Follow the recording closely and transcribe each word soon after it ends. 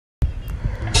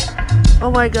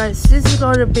Alright guys, this is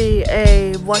going to be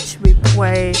a watch me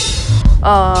play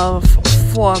of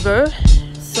Frogger.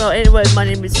 So anyway, my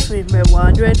name is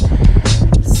Suburban.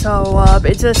 So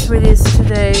it just released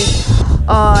today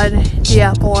on the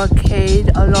Apple Arcade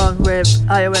along with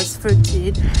iOS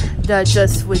 13 that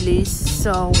just released.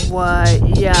 So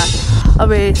yeah, I'm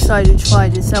really excited to try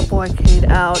this Apple Arcade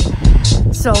out.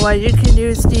 So you can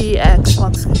use the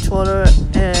Xbox controller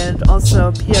and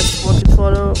also PS4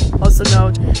 controller, also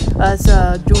known as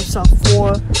DualShock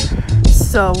 4.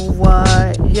 So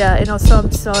yeah, and also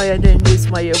I'm sorry I didn't use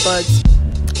my earbuds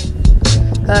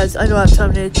because I don't have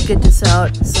time to get this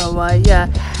out. So yeah,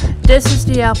 this is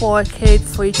the Apple Arcade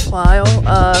free trial.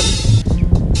 I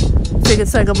think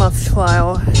it's like a month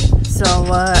trial. So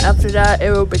after that it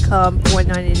will become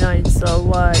 $4.99. So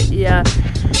yeah,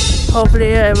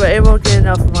 hopefully it will get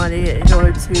enough money in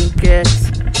order to get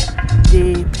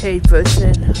the paid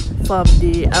version from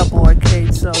the Apple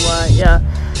Arcade. So yeah,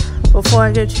 before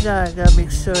I get to that, I gotta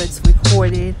make sure it's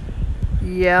recording.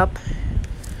 Yep.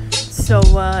 So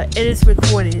it is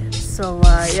recording. So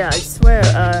yeah, I swear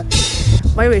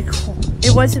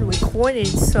it wasn't recording.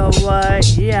 So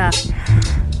yeah,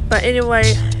 but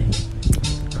anyway,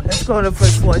 let's go on the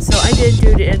first one. So I didn't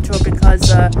do the intro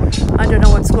because I don't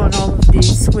know what's going on with the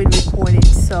screen recording.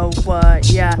 So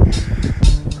yeah.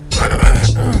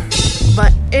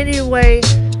 But anyway,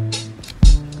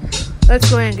 let's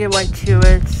go ahead and get right to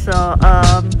it. So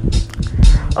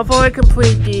I've already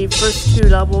completed the first 2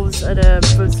 levels of the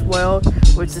first world,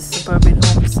 which is Suburban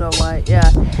Home. So yeah,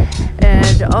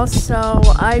 and also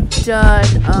I've done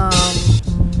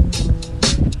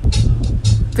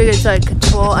figures like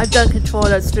Control. I've done Control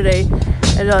yesterday,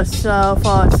 and also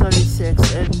Fallout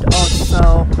 76, and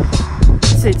also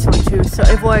Saints Row 2. So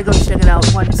if you want to go check it out,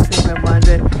 one is streaming on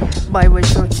my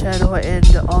original channel,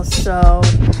 and also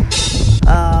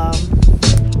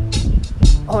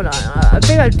hold on, I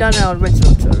think I've done it on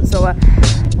original channel. So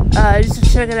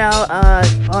just check it out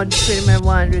on Streaming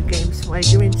 100 Games, my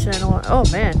gaming channel. Oh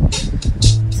man,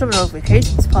 some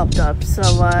notifications popped up. So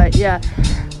yeah,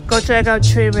 go check out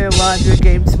Streaming 100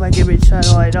 Games, my gaming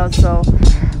channel, and also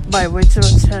my original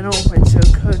channel, which you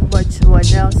could watch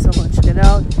right now. So go check it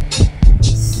out.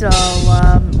 So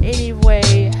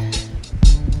anyway,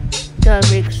 gotta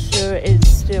make sure it's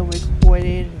still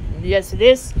recording. Yes, it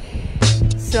is.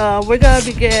 So we're gonna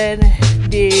begin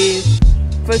the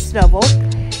first level,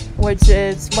 which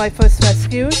is my first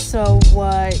rescue. So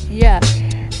yeah,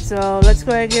 so let's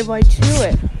go ahead and get right to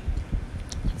it.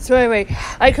 So anyway,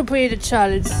 I completed the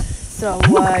challenge. So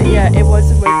yeah, it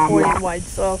wasn't recording right,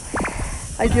 so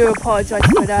I do apologize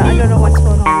for that. I don't know what's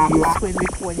going on with the screen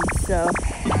recording. So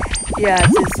yeah,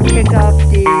 just pick up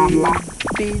the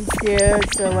beans here.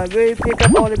 So I really pick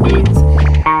up all the beans.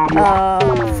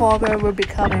 Frogger will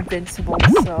become invincible.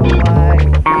 So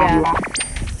yeah,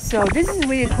 so this is a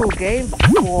really cool game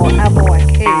for Apple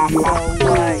Arcade.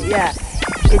 So yeah,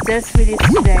 it just released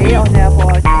today on Apple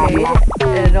Arcade,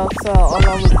 and also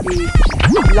along with the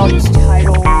launch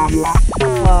titles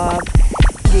from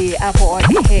the Apple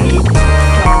Arcade.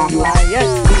 So yeah,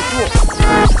 it's really cool.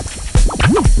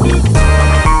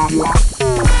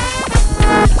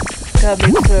 Gotta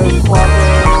make sure Frogger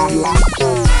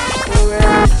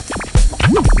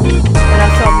and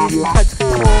also I'm using touch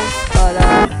controls, but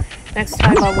next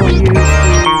time I will use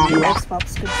the Xbox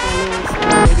controllers or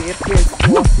maybe a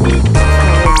PS4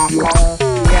 controllers.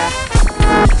 Yeah.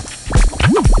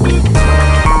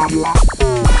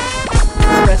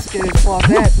 This rescue is for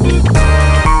that.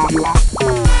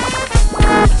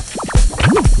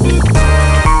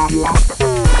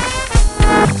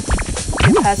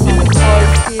 You pass on the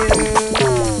cars here.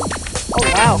 Oh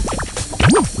wow.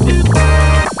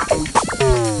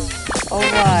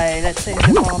 Alright, let's take the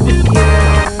bomb here.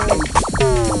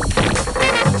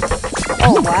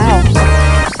 Oh wow,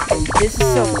 this is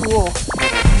so cool.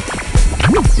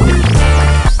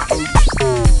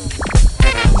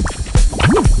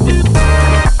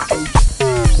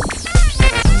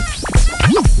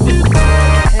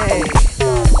 Hey,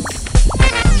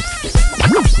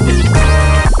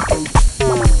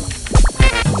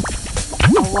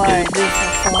 alright, there's a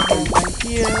farmer right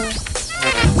here.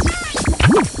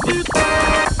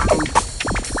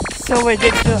 So we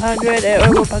get to 100 and it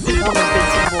will become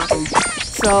invincible.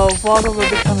 So Frogger will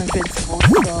become invincible.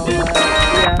 So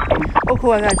yeah. Oh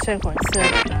cool, I got a checkpoint. So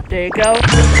there you go.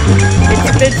 It's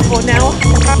invincible now.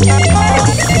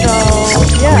 So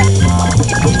yeah.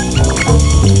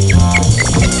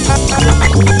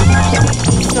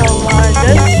 So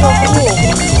that's so cool.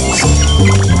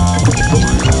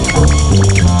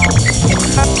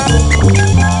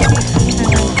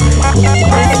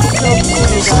 This is so cool,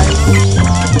 you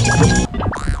guys.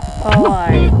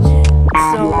 Alright.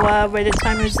 So when the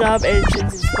timer is up, it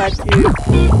changes back to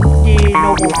the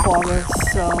normal fogger.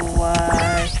 So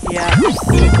yeah, this is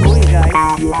so cool, you guys.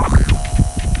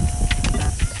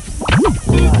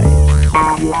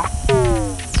 Right.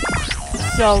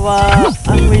 So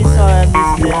I'm really sorry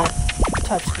I'm using the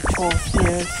touch controls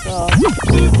here, so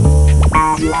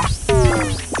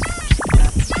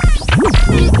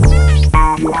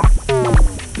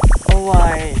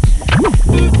alright.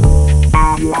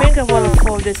 I think I want to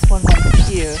fold this one right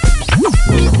here.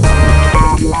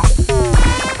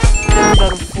 There's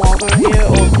another flogger here,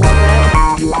 or flogger.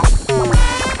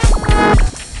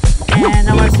 And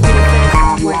I want to finish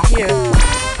one right here.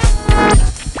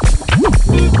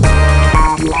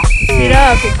 See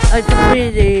that? I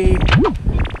completed the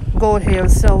gold here,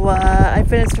 so I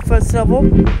finished the first level.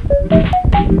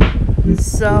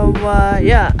 So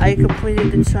yeah, I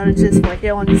completed the challenges right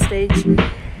here on the stage.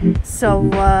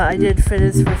 So I did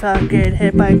finish without getting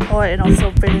hit by a car, and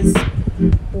also finished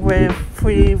with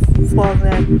 3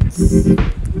 froglets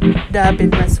that have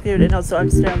been rescued, and also I'm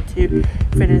still to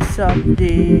finish up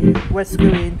the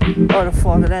rescuing all the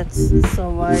froglets.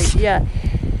 So yeah,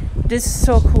 this is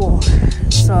so cool.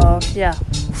 So yeah,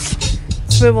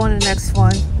 let's move on to the next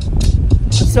one.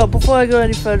 So before I go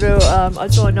any further,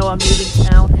 also I know I'm leaving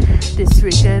town this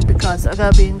weekend because I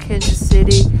gotta be in Kansas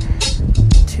City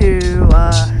to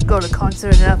go to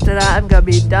concert, and after that I'm gonna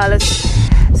be in Dallas.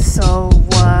 So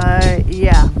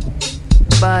yeah,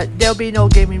 but there'll be no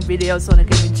gaming videos on the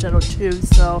gaming channel too.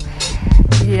 So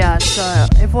yeah, so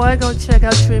if you wanna go check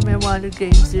out streaming one of the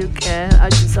games, you can. I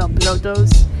just upload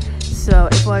those. So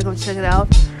if you wanna go check it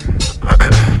out.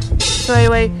 So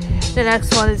anyway, the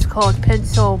next one is called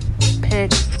Pencil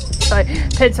Panic.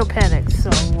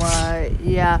 So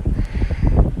yeah.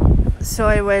 So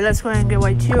anyway, let's go ahead and get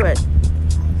right to it.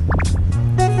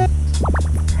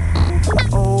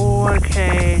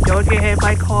 Okay, don't get hit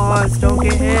by cars, don't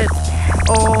get hit.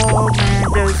 Oh man,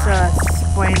 there's a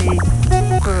spiny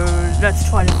bird. Let's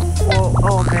try to fall.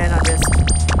 Oh man, I missed.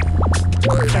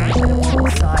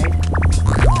 Side.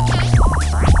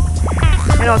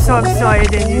 And also, I'm sorry I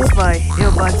didn't use my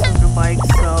earbuds on the mic,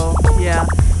 so yeah,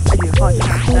 I do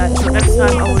apologize for that. So next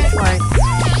time I will try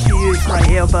to use my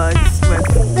earbuds with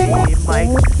the mic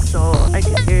so I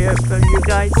can hear it from you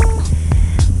guys.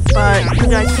 But you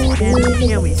guys can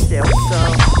hear me still, so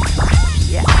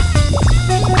yeah.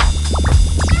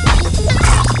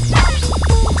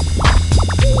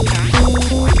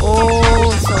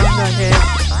 Oh, so I'm gonna hit.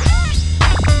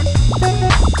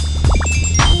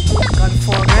 Gotta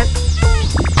forget.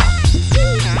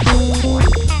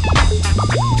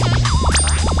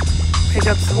 Pick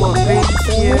up some more rings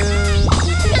here.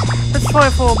 Let's try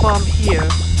for a bomb here.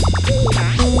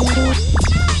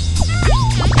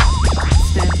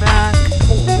 Stand back.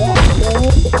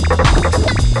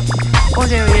 Oh,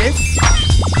 there he is.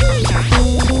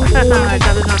 I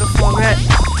got another forget.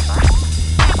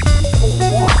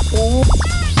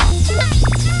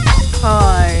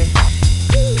 Hi.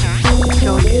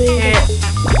 Don't get hit.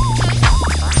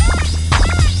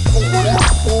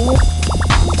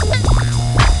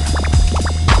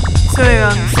 So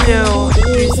I'm still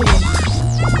using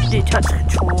the touch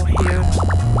control here.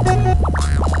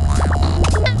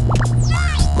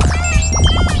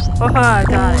 Oh, I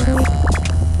got it.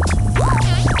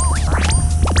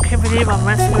 Can't believe I'm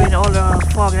rescuing all the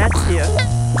froglets here.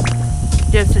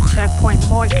 There's a checkpoint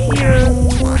mark here.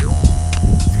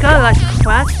 It's kind of like a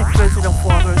classic version of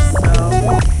froggers, so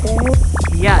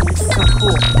yeah, this is so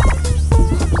cool.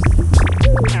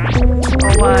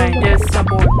 Alright, there's some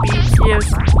more beads here,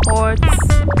 some parts.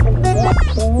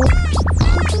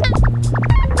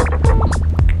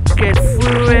 Get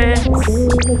through it.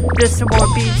 There's some more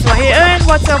beads right here. And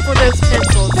watch out for those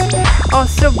pencils. Oh,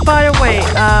 so by the way,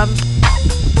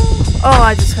 oh,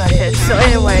 I just got hit. So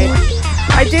anyway,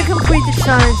 I did complete the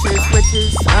challenges, which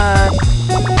is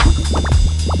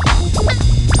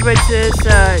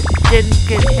didn't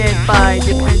get hit by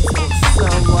the pencils. So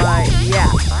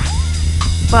yeah.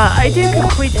 But I did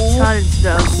complete the challenge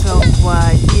though, so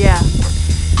yeah.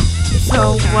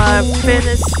 So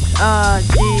finished the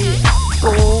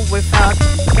goal without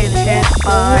getting hit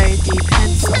by the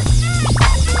pencil.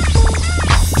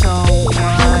 So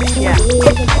yeah.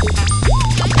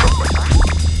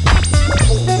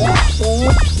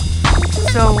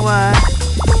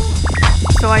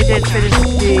 So I did finish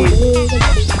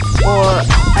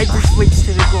I just reached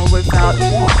to the goal without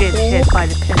getting hit by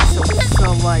the pencil. So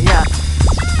yeah,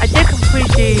 I did complete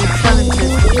the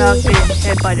challenges without getting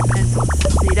hit by the pencils.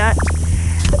 See that?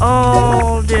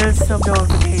 Oh, there's some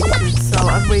notifications, so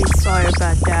I'm really sorry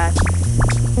about that.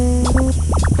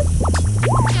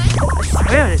 I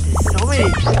swear that this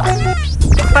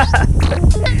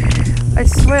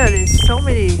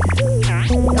many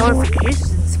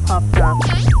notifications popped up.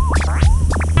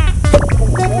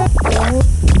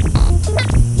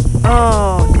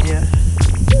 Oh dear.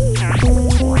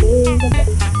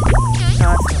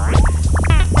 That's right.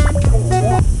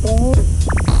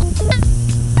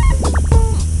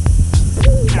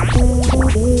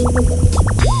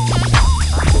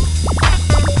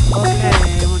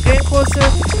 Okay, we're getting closer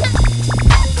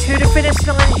to the finish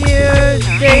line here.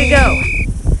 There you go.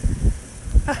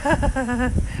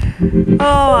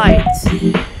 Alright.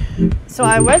 So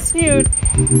I rescued 3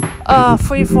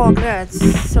 foglets,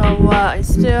 so I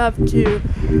still have to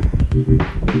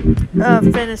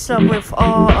finish up with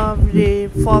all of the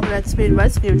foglets being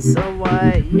rescued, so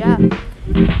yeah.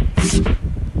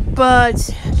 But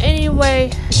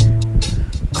anyway,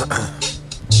 I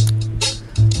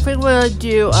think we'll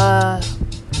do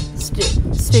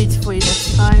stage 3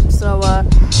 next time, so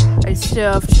I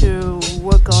still have to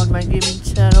work on my gaming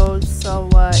channel, so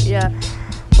yeah.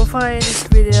 We'll find this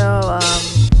video,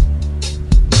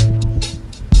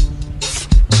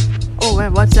 oh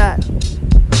man, what's that?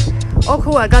 Oh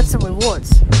cool, I got some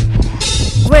rewards.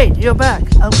 Wait, you're back.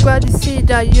 I'm glad to see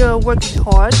that you're working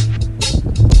hard.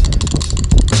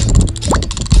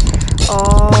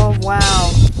 Oh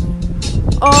wow.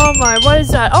 Oh my, what is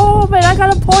that? Oh man, I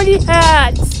got a pointy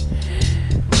hat!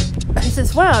 He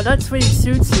says, wow, that's really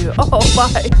suits you. Oh my,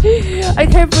 I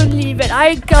can't believe it.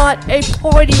 I got a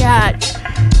pointy hat.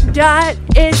 That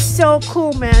is so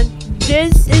cool, man.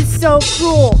 This is so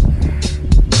cool.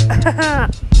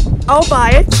 I'll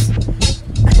buy it.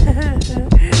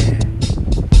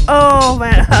 Oh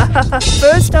man,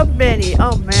 first of many.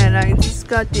 Oh man, I just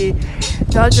got the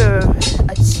other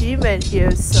achievement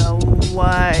here, so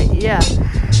yeah.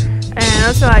 And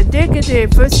also I did get the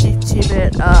first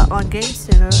achievement on Game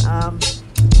Center.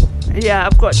 Yeah,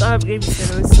 of course I have Game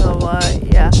Center, so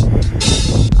yeah.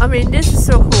 I mean, this is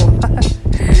so cool.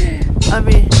 I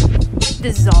mean,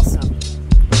 this is awesome.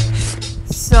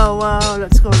 So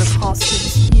let's go to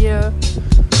costumes here.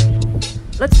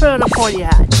 Let's put on a pointy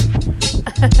hat.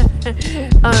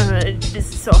 This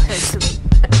is so handsome.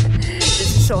 This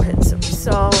is so handsome.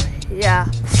 So yeah.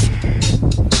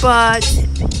 But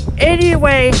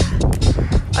anyway,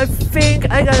 I think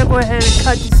I gotta go ahead and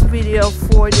cut this video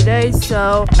for today.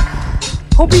 So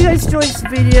hope you guys enjoyed this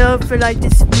video. If you like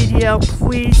this video,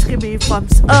 please give me a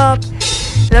thumbs up.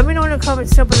 Let me know in the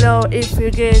comments down below if you're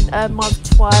getting a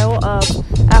month trial of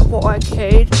Apple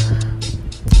Arcade.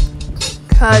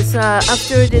 Because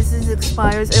after this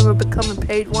expires, it will become a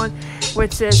paid one,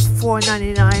 which is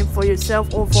 $4.99 for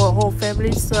yourself or for a whole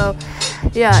family. So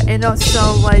yeah, and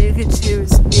also you can choose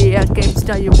the games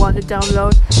that you want to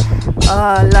download,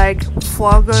 like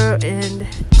Frogger and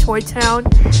Toy Town,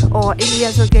 or any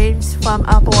other games from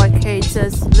Apple Arcade.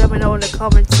 Just let me know in the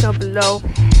comments down below.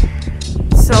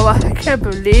 So I can't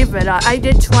believe it. I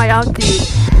did try out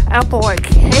the Apple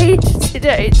Arcade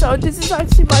today, so this is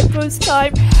actually my first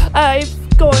time I'm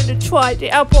going to try the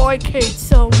Apple Arcade.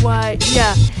 So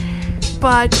yeah.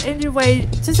 But anyway,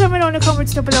 just let me know in the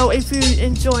comments down below if you're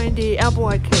enjoying the Apple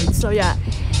Arcade. So yeah.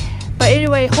 But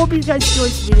anyway, hope you guys enjoyed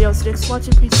this video. So thanks for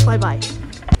watching. Peace. Bye bye.